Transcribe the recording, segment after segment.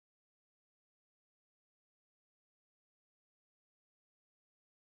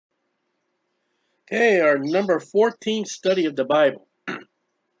Okay, our number 14 study of the Bible.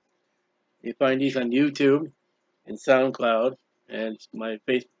 You find these on YouTube and SoundCloud and my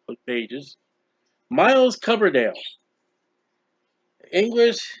Facebook pages. Myles Coverdale,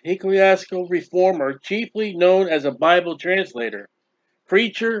 English ecclesiastical reformer, chiefly known as a Bible translator,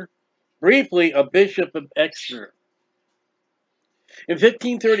 preacher, briefly a bishop of Exeter. In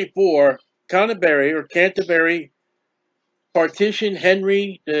 1534, Canterbury petitioned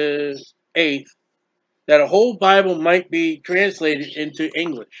Henry VIII that a whole Bible might be translated into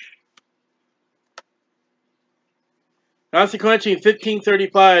English. Consequently, in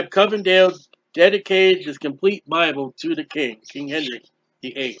 1535, Coverdale dedicated his complete Bible to the King Henry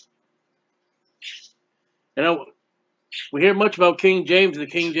VIII. And we hear much about King James, the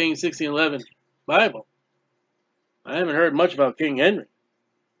King James 1611 Bible. I haven't heard much about King Henry.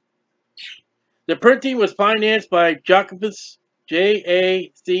 The printing was financed by Jacobus,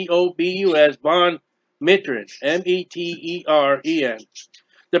 Jacobus von Meteren, Meteren.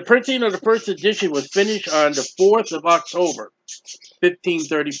 The printing of the first edition was finished on the 4th of October,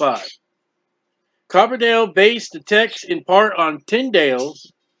 1535. Coverdale based the text in part on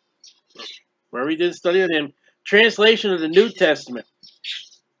Tyndale's, where we did a study on him, translation of the New Testament,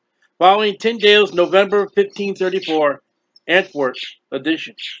 following Tyndale's November 1534 Antwerp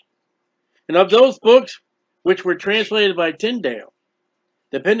edition. And of those books which were translated by Tyndale,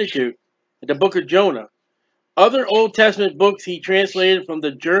 the Pentateuch, and the Book of Jonah, other Old Testament books he translated from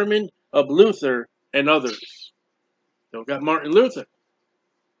the German of Luther and others. So got Martin Luther.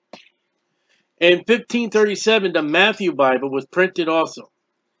 In 1537, the Matthew Bible was printed also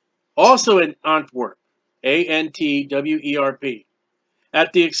in Antwerp, Antwerp,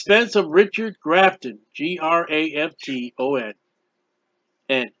 at the expense of Richard Grafton, Grafton,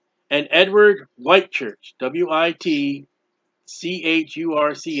 and Edward Whitchurch, Whitchurch,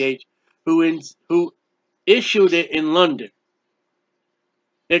 who issued it in London.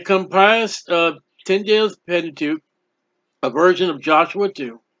 It comprised of Tyndale's Pentateuch, a version of Joshua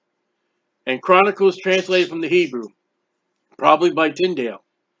 2, and Chronicles translated from the Hebrew, probably by Tyndale,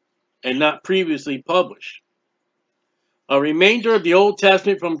 and not previously published. A remainder of the Old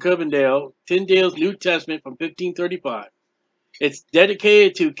Testament from Coverdale, Tyndale's New Testament from 1535. It's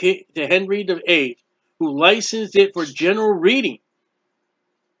dedicated to Henry VIII, who licensed it for general reading.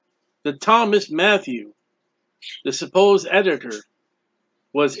 The Thomas Matthew, the supposed editor,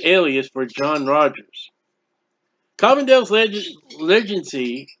 was alias for John Rogers. Coverdale's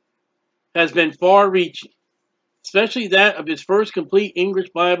legacy has been far-reaching, especially that of his first complete English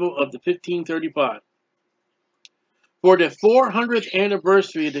Bible of the 1535. For the 400th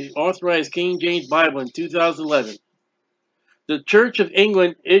anniversary of the Authorized King James Bible in 2011, the Church of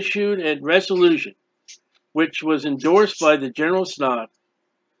England issued a resolution, which was endorsed by the General Synod,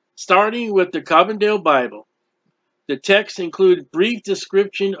 starting with the Coverdale Bible. The text included brief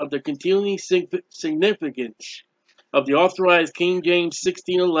description of the continuing significance of the Authorized King James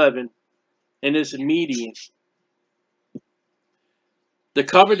 1611 and its immediate. The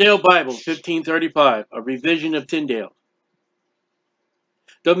Coverdale Bible, 1535, a revision of Tyndale.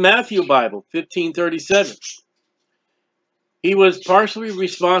 The Matthew Bible, 1537. He was partially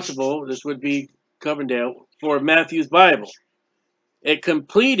responsible, this would be Coverdale, for Matthew's Bible. It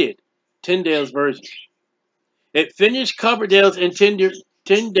completed Tyndale's version. It finished Coverdale's and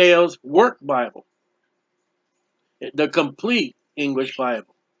Tyndale's work Bible, the complete English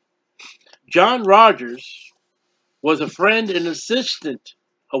Bible. John Rogers was a friend and assistant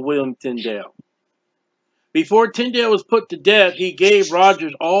of William Tyndale. Before Tyndale was put to death, he gave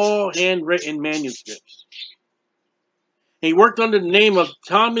Rogers all handwritten manuscripts. He worked under the name of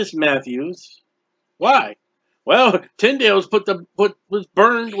Thomas Matthews. Why? Well, Tyndale was put to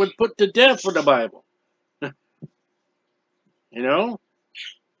death for the Bible. You know?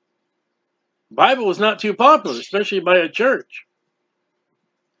 The Bible was not too popular, especially by a church.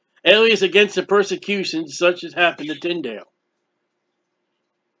 Alias against the persecutions such as happened to Tyndale,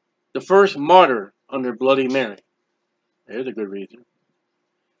 the first martyr under Bloody Mary. There's a good reason.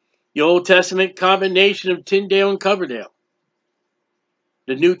 The Old Testament combination of Tyndale and Coverdale.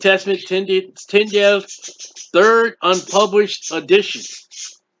 The New Testament, Tyndale's third unpublished edition.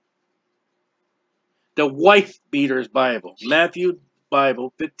 The Wife Beater's Bible, Matthew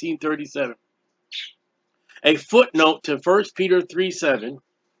Bible, 1537. A footnote to 1 Peter 3:7,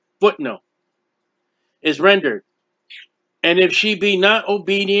 footnote, is rendered, and if she be not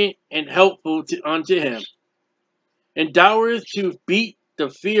obedient and helpful unto him, endoweth to beat the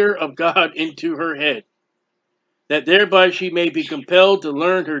fear of God into her head, that thereby she may be compelled to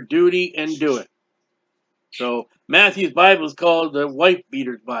learn her duty and do it. So Matthew's Bible is called the Wife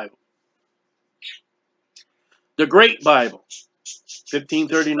Beater's Bible. The Great Bible,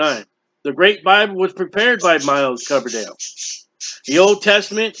 1539. The Great Bible was prepared by Myles Coverdale. The Old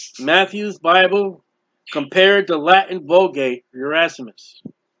Testament, Matthew's Bible, compared to Latin Vulgate, Erasmus.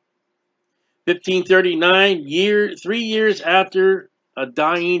 1539, 3 years after a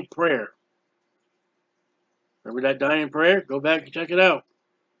dying prayer. Remember that dying prayer? Go back and check it out.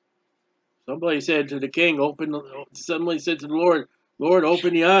 Somebody said to the king, somebody said to the Lord, Lord,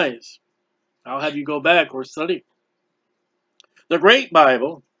 open the eyes. I'll have you go back or study. The Great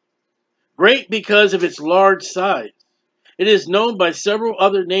Bible, great because of its large size. It is known by several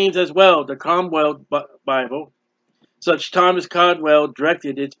other names as well. The Commonwealth Bible, such Thomas Caldwell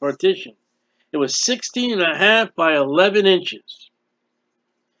directed its partition. It was 16.5 by 11 inches.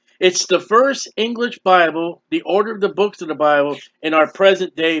 It's the first English Bible, the order of the books of the Bible, in our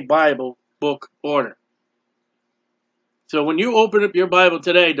present-day Bible book order. So when you open up your Bible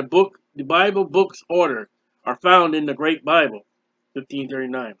today, the Bible books order are found in the Great Bible,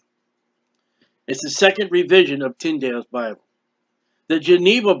 1539. It's the second revision of Tyndale's Bible. The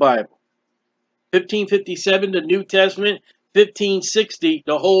Geneva Bible, 1557, the New Testament, 1560,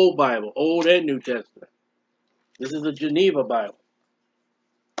 the whole Bible, Old and New Testament. This is the Geneva Bible.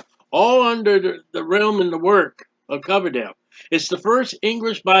 All under the realm and the work of Coverdale. It's the first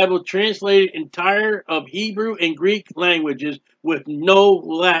English Bible translated entire of Hebrew and Greek languages with no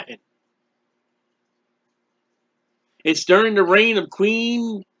Latin. It's during the reign of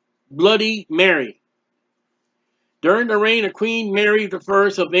Queen Bloody Mary. During the reign of Queen Mary I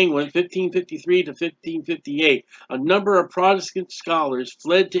of England, 1553 to 1558, a number of Protestant scholars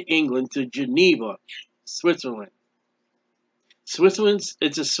fled to England, to Geneva, Switzerland.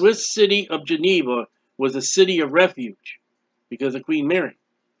 It's a Swiss city of Geneva, was a city of refuge because of Queen Mary.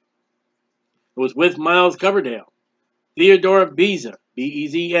 It was with Myles Coverdale, Theodore Beza,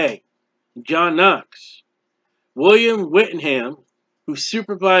 B-E-Z-A, John Knox, William Whittingham, who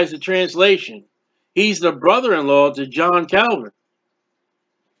supervised the translation. He's the brother-in-law to John Calvin.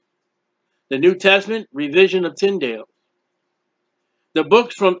 The New Testament, revision of Tyndale. The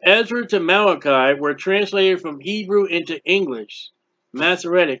books from Ezra to Malachi were translated from Hebrew into English,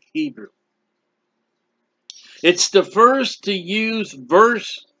 Masoretic Hebrew. It's the first to use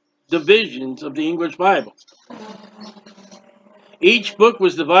verse divisions of the English Bible. Each book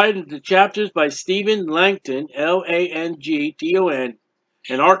was divided into chapters by Stephen Langton, Langton,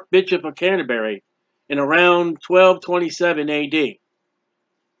 an Archbishop of Canterbury, in around 1227 AD.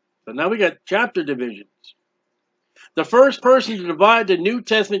 So now we got chapter divisions. The first person to divide the New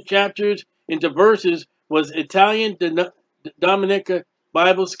Testament chapters into verses was Italian Dominica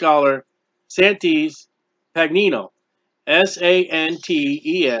Bible scholar Santes Pagnino, Santes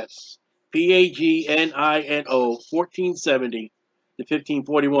Pagnino, 1470 to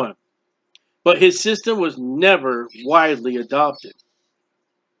 1541. But his system was never widely adopted.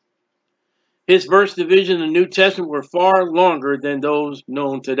 His verse division in the New Testament were far longer than those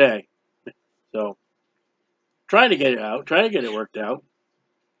known today. So, try to get it worked out.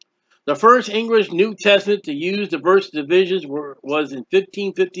 The first English New Testament to use the verse divisions was in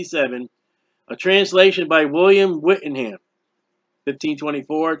 1557, a translation by William Whittingham,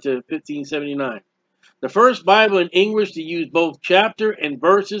 1524 to 1579. The first Bible in English to use both chapter and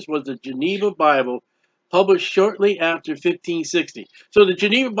verses was the Geneva Bible, published shortly after 1560. So the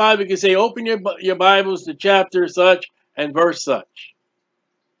Geneva Bible, you can say, open your Bibles to chapter such and verse such.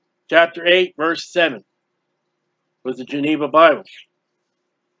 Chapter 8, verse 7 was the Geneva Bible.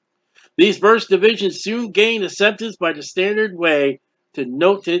 These verse divisions soon gained acceptance by the standard way to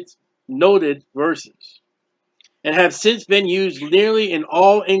noted verses, and have since been used nearly in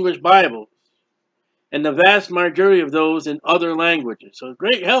all English Bibles, and the vast majority of those in other languages. So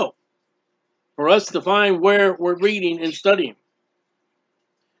great help for us to find where we're reading and studying,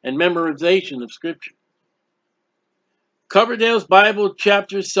 and memorization of Scripture. Coverdale's Bible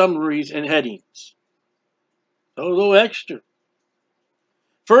chapter summaries and headings. So a little extra.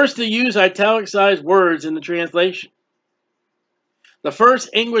 First, to use italicized words in the translation. The first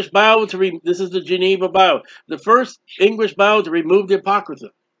English Bible this is the Geneva Bible. The first English Bible to remove the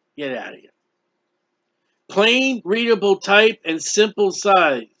Apocrypha. Get out of here. Plain, readable type and simple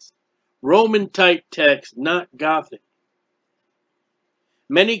size. Roman type text, not Gothic.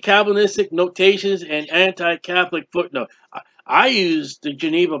 Many Calvinistic notations and anti-Catholic footnotes. I use the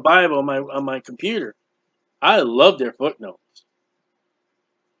Geneva Bible on my computer. I love their footnotes.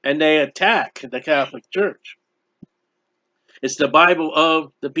 And they attack the Catholic Church. It's the Bible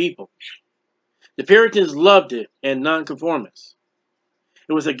of the people. The Puritans loved it, and nonconformists.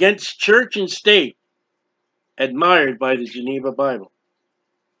 It was against church and state, admired by the Geneva Bible.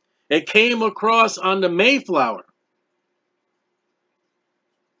 It came across on the Mayflower,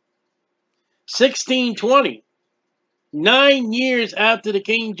 1620. 9 years after the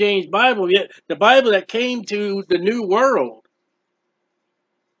King James Bible, yet the Bible that came to the New World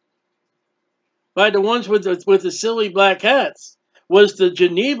by the ones with the silly black hats was the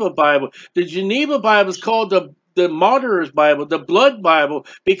Geneva Bible. The Geneva Bible is called the Martyr's Bible, the Blood Bible,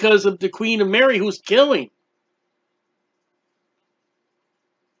 because of the Queen of Mary who's killing.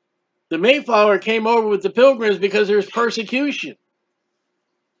 The Mayflower came over with the Pilgrims because there's persecution.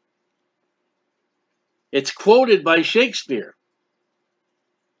 It's quoted by Shakespeare.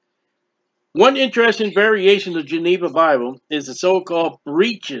 One interesting variation of the Geneva Bible is the so-called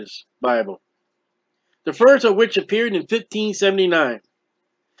Breeches Bible, the first of which appeared in 1579.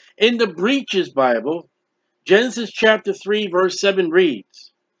 In the Breeches Bible, Genesis chapter 3, verse 7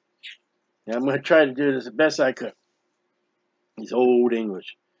 reads, and I'm going to try to do this the best I could. It's old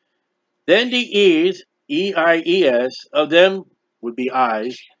English. Then the ears, E-I-E-S, of them would be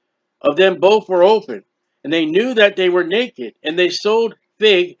eyes, of them both were open, and they knew that they were naked, and they sewed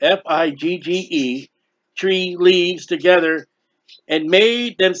fig, F-I-G-G-E, tree leaves together, and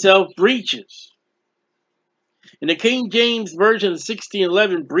made themselves breeches. In the King James Version of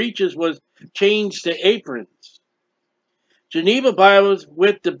 1611, breeches was changed to aprons. Geneva Bibles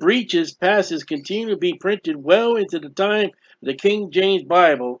with the breeches passages continue to be printed well into the time of the King James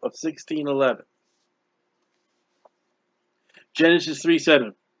Bible of 1611. Genesis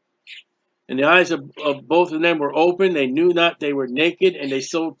 3:7. And the eyes of both of them were open, they knew not they were naked, and they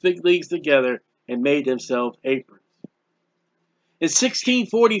sewed fig leaves together and made themselves aprons. In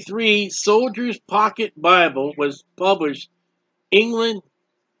 1643, Soldier's Pocket Bible was published. England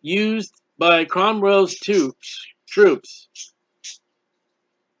used by Cromwell's troops.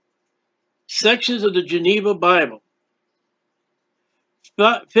 Sections of the Geneva Bible.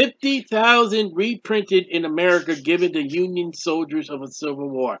 50,000 reprinted in America given to Union soldiers of the Civil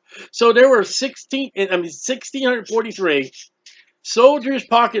War. So there were 1643 Soldier's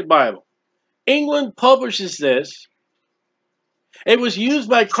Pocket Bible. England publishes this. It was used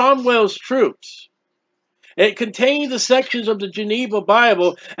by Cromwell's troops. It contained the sections of the Geneva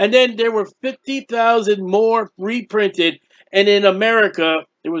Bible, and then there were 50,000 more reprinted, and in America,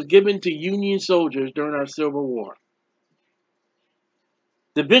 it was given to Union soldiers during our Civil War.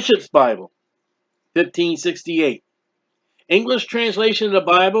 The Bishop's Bible, 1568. English translation of the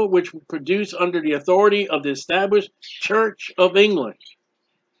Bible, which was produced under the authority of the established Church of England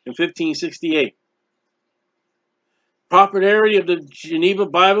in 1568. Popularity of the Geneva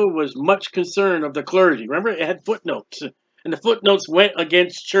Bible was much concern of the clergy. Remember, it had footnotes, and the footnotes went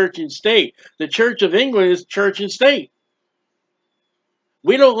against church and state. The Church of England is church and state.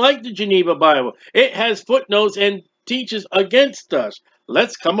 We don't like the Geneva Bible. It has footnotes and teaches against us.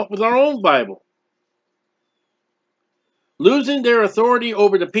 Let's come up with our own Bible. Losing their authority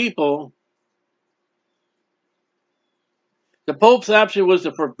over the people, the Pope's option was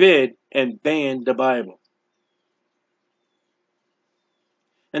to forbid and ban the Bible.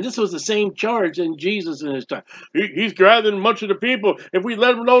 And this was the same charge in Jesus in his time. He's gathering much of the people. If we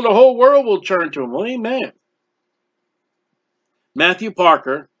let him know, the whole world will turn to him. Well, amen. Matthew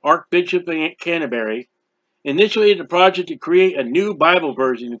Parker, Archbishop of Canterbury, initiated the project to create a new Bible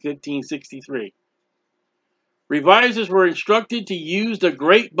version in 1563. Revisers were instructed to use the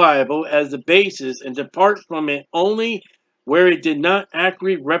Great Bible as the basis and depart from it only where it did not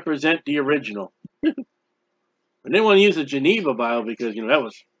accurately represent the original. But they want to use the Geneva Bible because, that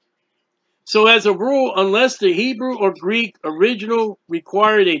was... So as a rule, unless the Hebrew or Greek original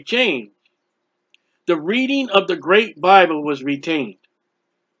required a change, the reading of the Great Bible was retained.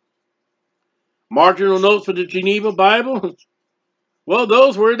 Marginal notes for the Geneva Bible? Well,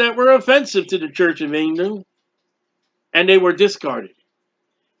 those that were offensive to the Church of England, and they were discarded.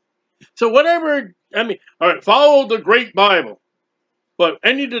 So whatever, all right, follow the Great Bible. But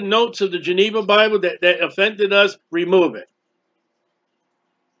any of the notes of the Geneva Bible that offended us, remove it.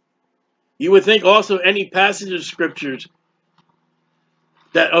 You would think also any passage of scriptures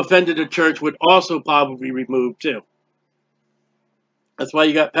that offended the church would also probably be removed too. That's why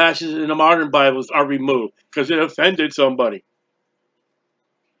you got passages in the modern Bibles are removed, because it offended somebody.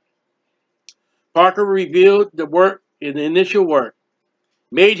 Parker revealed the work in the initial work,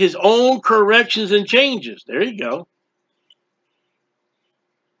 made his own corrections and changes. There you go.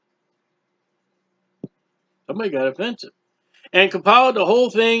 Somebody got offensive. And compiled the whole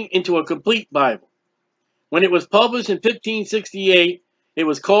thing into a complete Bible. When it was published in 1568, it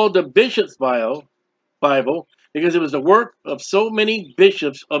was called the Bishop's Bible because it was the work of so many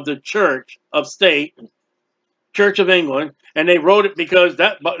bishops of the Church of State, Church of England, and they wrote it because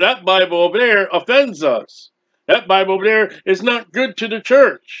that Bible over there offends us. That Bible over there is not good to the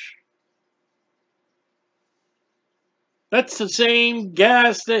church. That's the same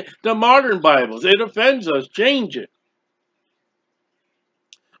gas that the modern Bibles. It offends us. Change it.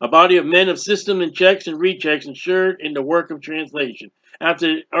 A body of men of system and checks and rechecks ensured in the work of translation.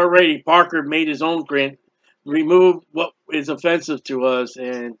 After already Parker made his own grant, removed what is offensive to us,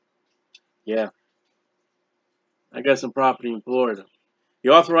 and yeah, I got some property in Florida.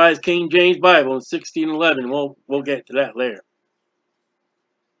 The Authorized King James Bible in 1611. We'll get to that later.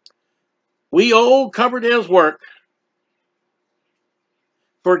 We owe Coverdale's work.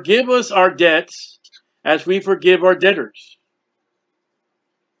 Forgive us our debts as we forgive our debtors.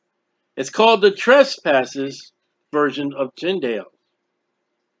 It's called the Trespasses version of Tyndale.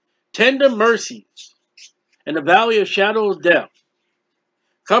 Tender Mercies and the Valley of Shadow of Death.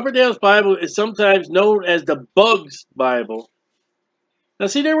 Coverdale's Bible is sometimes known as the Bugs Bible. Now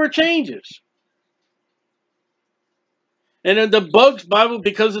see, there were changes. And in the Bugs Bible,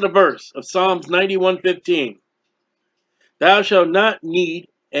 because of the verse of Psalms 91:15, thou shalt not need,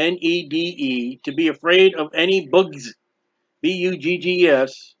 N-E-D-E, to be afraid of any bugs,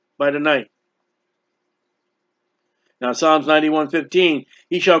 B-U-G-G-S, by the night. Now Psalms 91:15,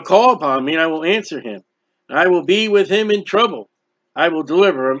 he shall call upon me and I will answer him. I will be with him in trouble. I will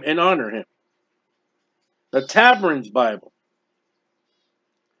deliver him and honor him. The Taberns Bible,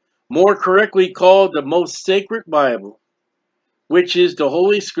 more correctly called the most sacred Bible, which is the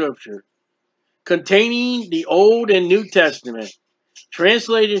Holy Scripture, containing the Old and New Testament,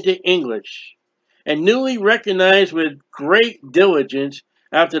 translated into English, and newly recognized with great diligence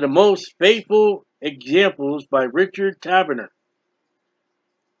after the most faithful examples by Richard Taberner,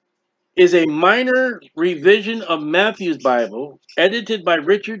 is a minor revision of Matthew's Bible, edited by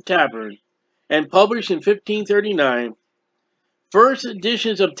Richard Tabern and published in 1539. First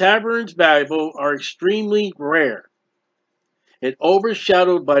editions of Tabern's Bible are extremely rare, and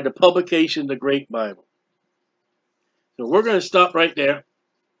overshadowed by the publication of the Great Bible. So we're going to stop right there.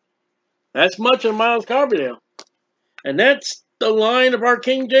 That's much of Myles Coverdale. And that's the line of our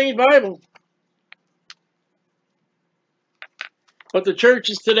King James Bible. But the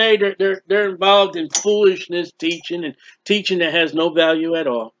churches today, they're involved in foolishness teaching and teaching that has no value at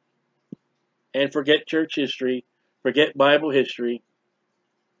all. And forget church history, forget Bible history.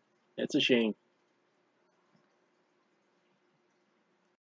 That's a shame.